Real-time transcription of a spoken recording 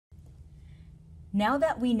Now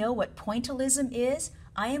that we know what pointillism is,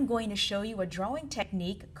 I am going to show you a drawing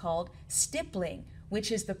technique called stippling,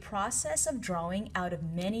 which is the process of drawing out of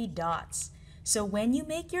many dots. So when you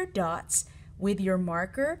make your dots with your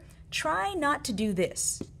marker, try not to do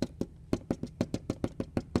this.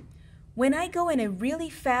 When I go in a really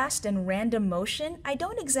fast and random motion, I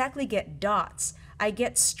don't exactly get dots. I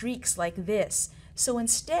get streaks like this. So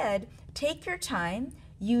instead, take your time,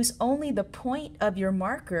 use only the point of your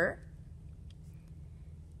marker,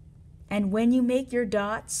 and when you make your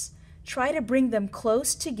dots, try to bring them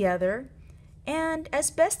close together and,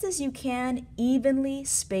 as best as you can, evenly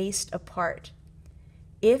spaced apart.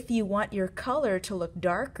 If you want your color to look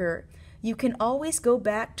darker, you can always go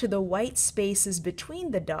back to the white spaces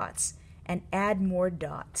between the dots and add more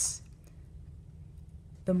dots.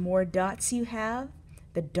 The more dots you have,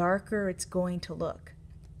 the darker it's going to look.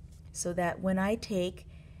 So that when I take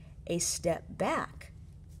a step back,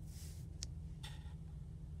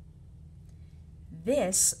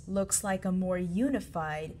 this looks like a more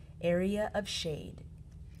unified area of shade.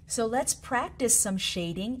 So let's practice some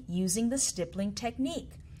shading using the stippling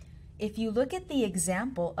technique. If you look at the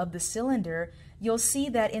example of the cylinder, you'll see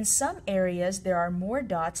that in some areas there are more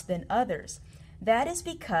dots than others. That is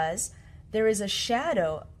because there is a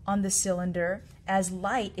shadow on the cylinder as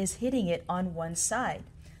light is hitting it on one side.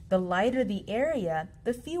 The lighter the area,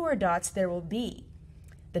 the fewer dots there will be.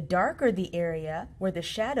 The darker the area where the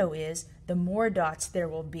shadow is, the more dots there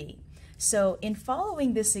will be. So in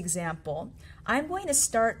following this example, I'm going to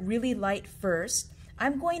start really light first.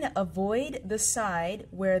 I'm going to avoid the side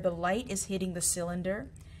where the light is hitting the cylinder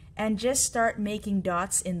and just start making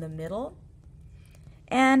dots in the middle.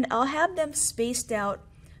 And I'll have them spaced out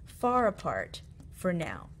far apart for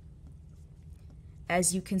now.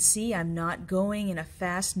 As you can see, I'm not going in a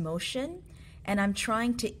fast motion, and I'm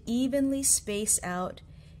trying to evenly space out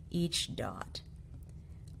each dot.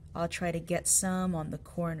 I'll try to get some on the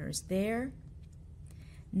corners there.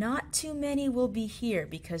 Not too many will be here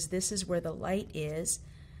because this is where the light is,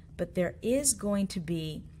 but there are going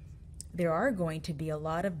to be a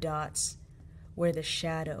lot of dots where the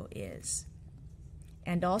shadow is.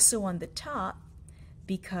 And also on the top,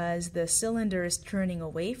 because the cylinder is turning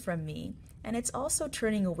away from me, and it's also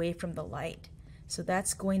turning away from the light. So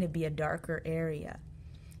that's going to be a darker area.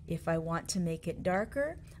 If I want to make it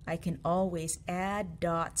darker, I can always add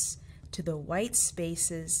dots to the white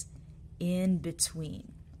spaces in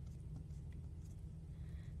between.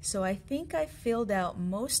 So I think I filled out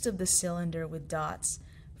most of the cylinder with dots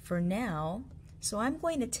for now. So I'm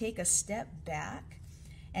going to take a step back,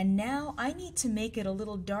 and now I need to make it a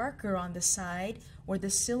little darker on the side where the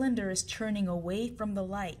cylinder is turning away from the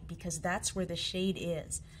light, because that's where the shade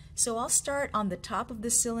is. So I'll start on the top of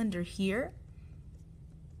the cylinder here,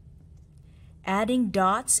 adding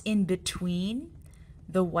dots in between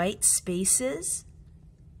the white spaces.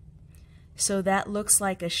 So that looks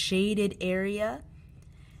like a shaded area.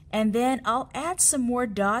 And then I'll add some more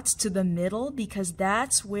dots to the middle because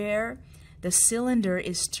that's where the cylinder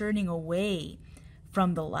is turning away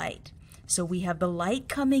from the light. So we have the light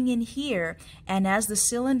coming in here, and as the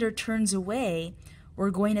cylinder turns away, we're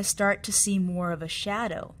going to start to see more of a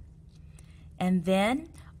shadow. And then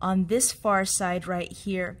on this far side right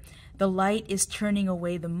here, the light is turning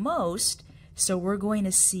away the most, so we're going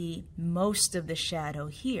to see most of the shadow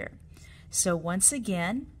here. So once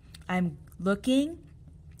again, I'm looking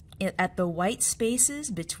at the white spaces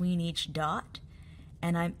between each dot,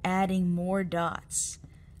 and I'm adding more dots.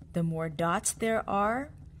 The more dots there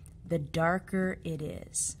are, the darker it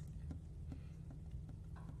is.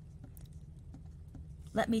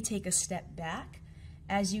 Let me take a step back.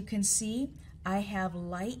 As you can see, I have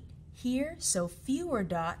light here, so fewer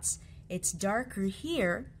dots. It's darker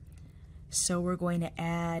here, so we're going to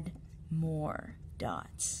add more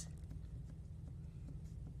dots.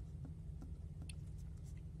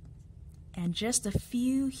 And just a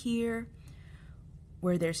few here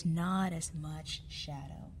where there's not as much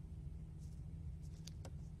shadow.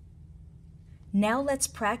 Now let's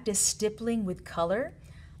practice stippling with color.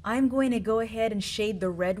 I'm going to go ahead and shade the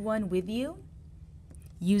red one with you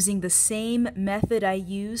using the same method I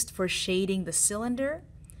used for shading the cylinder.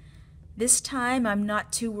 This time I'm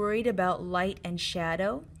not too worried about light and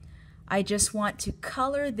shadow. I just want to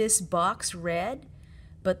color this box red,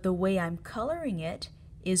 but the way I'm coloring it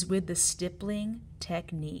is with the stippling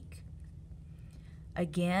technique.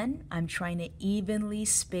 Again, I'm trying to evenly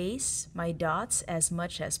space my dots as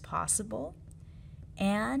much as possible.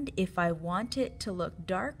 And if I want it to look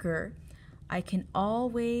darker, I can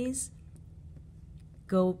always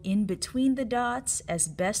go in between the dots as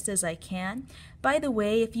best as I can. By the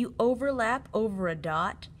way, if you overlap over a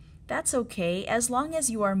dot, That's okay, as long as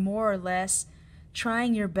you are more or less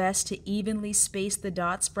trying your best to evenly space the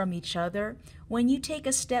dots from each other. When you take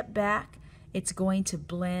a step back, it's going to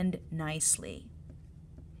blend nicely.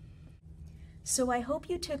 So I hope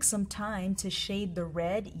you took some time to shade the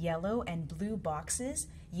red, yellow, and blue boxes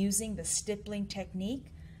using the stippling technique.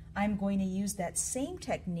 I'm going to use that same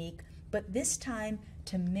technique, but this time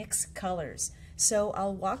to mix colors. So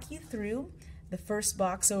I'll walk you through the first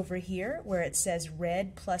box over here where it says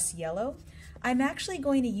red plus yellow. I'm actually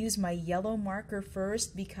going to use my yellow marker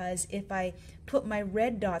first, because if I put my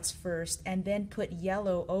red dots first and then put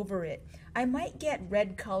yellow over it, I might get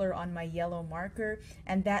red color on my yellow marker,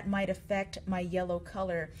 and that might affect my yellow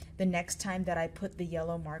color the next time that I put the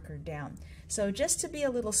yellow marker down. So just to be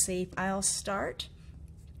a little safe, I'll start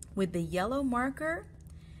with the yellow marker,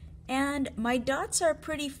 and my dots are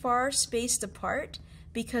pretty far spaced apart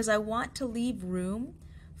because I want to leave room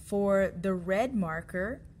for the red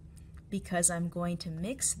marker, because I'm going to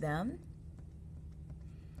mix them.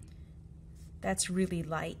 That's really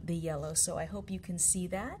light, the yellow, so I hope you can see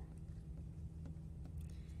that.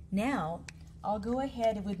 Now, I'll go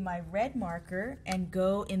ahead with my red marker and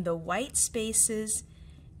go in the white spaces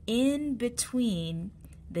in between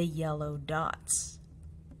the yellow dots.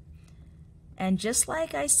 And just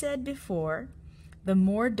like I said before, the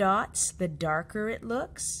more dots, the darker it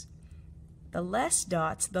looks. The less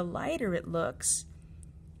dots, the lighter it looks.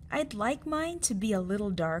 I'd like mine to be a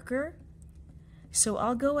little darker, so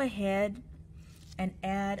I'll go ahead and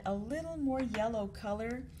add a little more yellow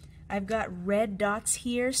color. I've got red dots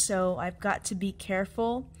here, so I've got to be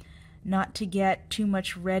careful not to get too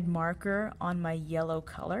much red marker on my yellow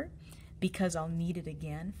color, because I'll need it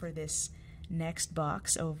again for this next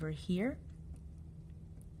box over here.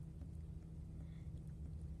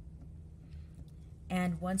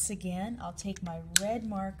 And once again, I'll take my red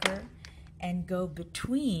marker and go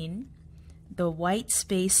between the white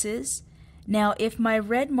spaces. Now, if my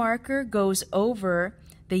red marker goes over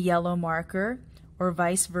the yellow marker, or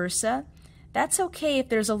vice versa, that's okay if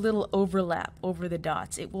there's a little overlap over the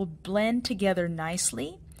dots. It will blend together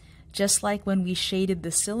nicely, just like when we shaded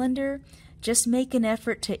the cylinder. Just make an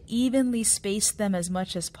effort to evenly space them as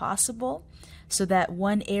much as possible so that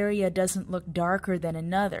one area doesn't look darker than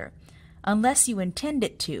another, unless you intend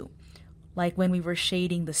it to, like when we were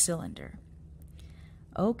shading the cylinder.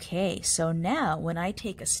 Okay, so now when I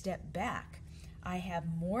take a step back, I have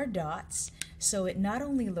more dots, so it not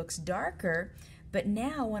only looks darker, but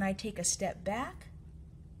now when I take a step back,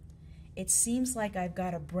 it seems like I've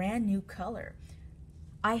got a brand new color.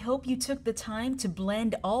 I hope you took the time to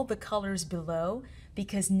blend all the colors below,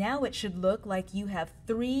 because now it should look like you have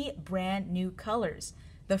 3 brand new colors.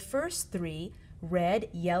 The first 3, red,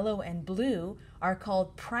 yellow, and blue, are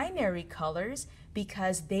called primary colors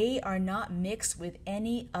because they are not mixed with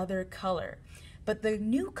any other color. But the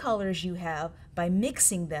new colors you have by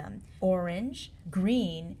mixing them, orange,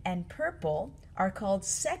 green, and purple, are called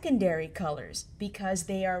secondary colors because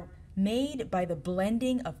they are made by the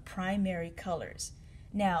blending of primary colors.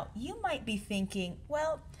 Now, you might be thinking,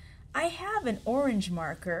 well, I have an orange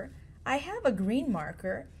marker, I have a green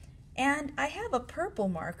marker, and I have a purple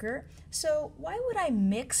marker, so why would I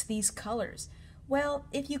mix these colors? Well,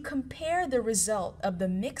 if you compare the result of the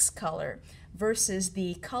mixed color versus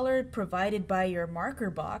the color provided by your marker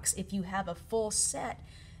box, if you have a full set,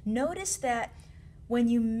 notice that when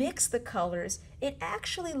you mix the colors, it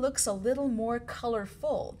actually looks a little more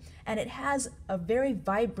colorful, and it has a very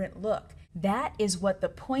vibrant look. That is what the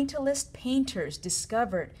pointillist painters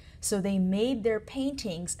discovered, so they made their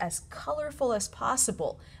paintings as colorful as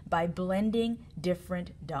possible by blending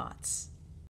different dots.